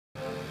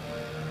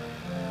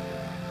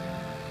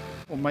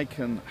Well,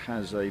 Macon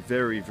has a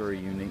very, very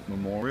unique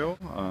memorial.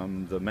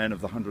 The men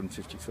of the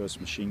 151st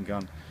Machine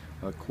Gun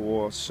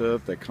Corps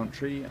served their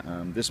country.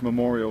 This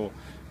memorial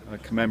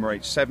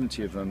commemorates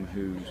 70 of them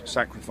who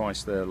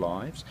sacrificed their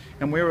lives,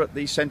 and we're at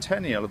the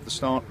centennial of the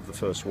start of the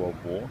First World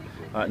War.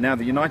 Now,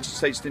 the United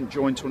States didn't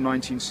join until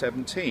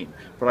 1917,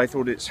 but I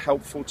thought it's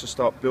helpful to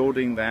start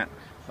building that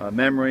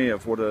memory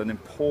of what an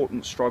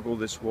important struggle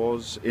this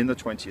was in the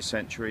 20th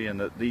century,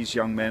 and that these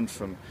young men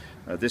from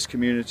this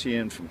community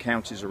and from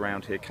counties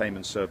around here came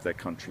and served their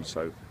country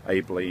so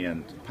ably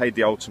and paid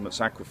the ultimate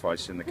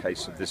sacrifice in the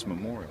case of this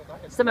memorial.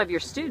 Some of your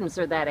students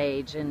are that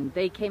age, and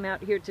they came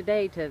out here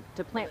today to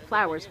plant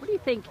flowers. What do you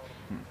think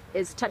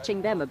is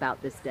touching them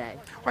about this day?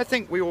 I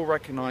think we all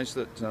recognize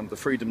that the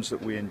freedoms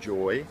that we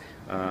enjoy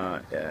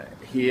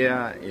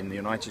here in the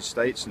United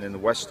States and in the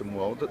Western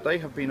world, that they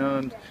have been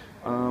earned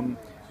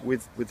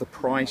with the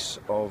price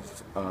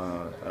of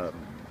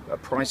a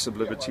price of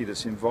liberty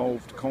that's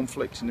involved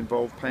conflict and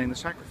involved paying the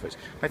sacrifice.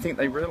 I think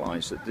they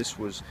realize that this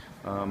was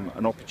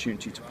an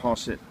opportunity to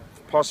pass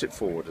it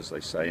forward, as they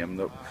say, and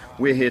that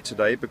we're here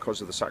today because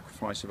of the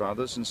sacrifice of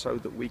others, and so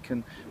that we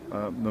can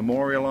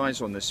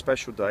memorialize on this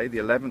special day. The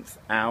 11th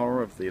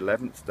hour of the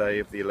 11th day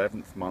of the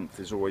 11th month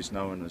is always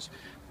known as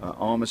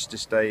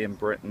Armistice Day in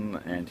Britain,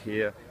 and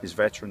here is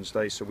Veterans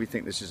Day, so we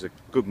think this is a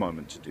good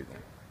moment to do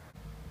that.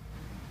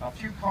 A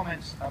few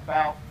comments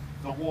about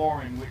the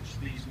war in which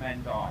these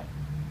men died.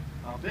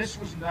 This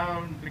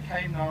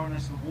became known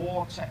as the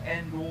war to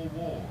end all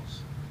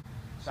wars.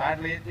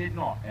 Sadly, it did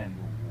not end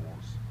all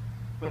wars,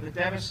 but the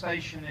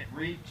devastation it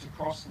wreaked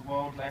across the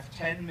world left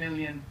 10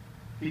 million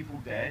people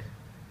dead,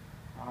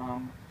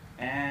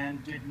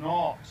 and did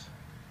not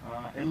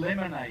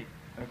eliminate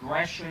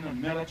aggression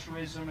and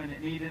militarism, and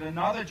it needed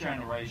another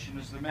generation,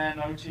 as the man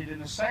noted in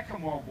the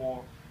Second World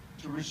War,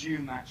 to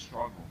resume that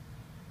struggle.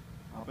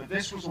 But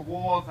this was a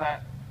war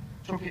that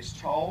took its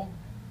toll.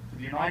 For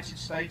the United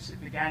States,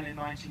 it began in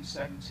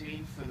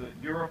 1917. For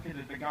Europe, it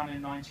had begun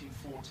in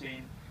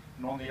 1914.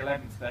 And on the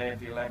 11th day of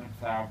the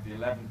 11th hour of the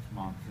 11th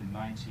month in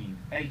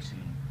 1918,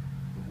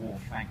 the war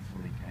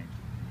thankfully came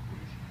to an end.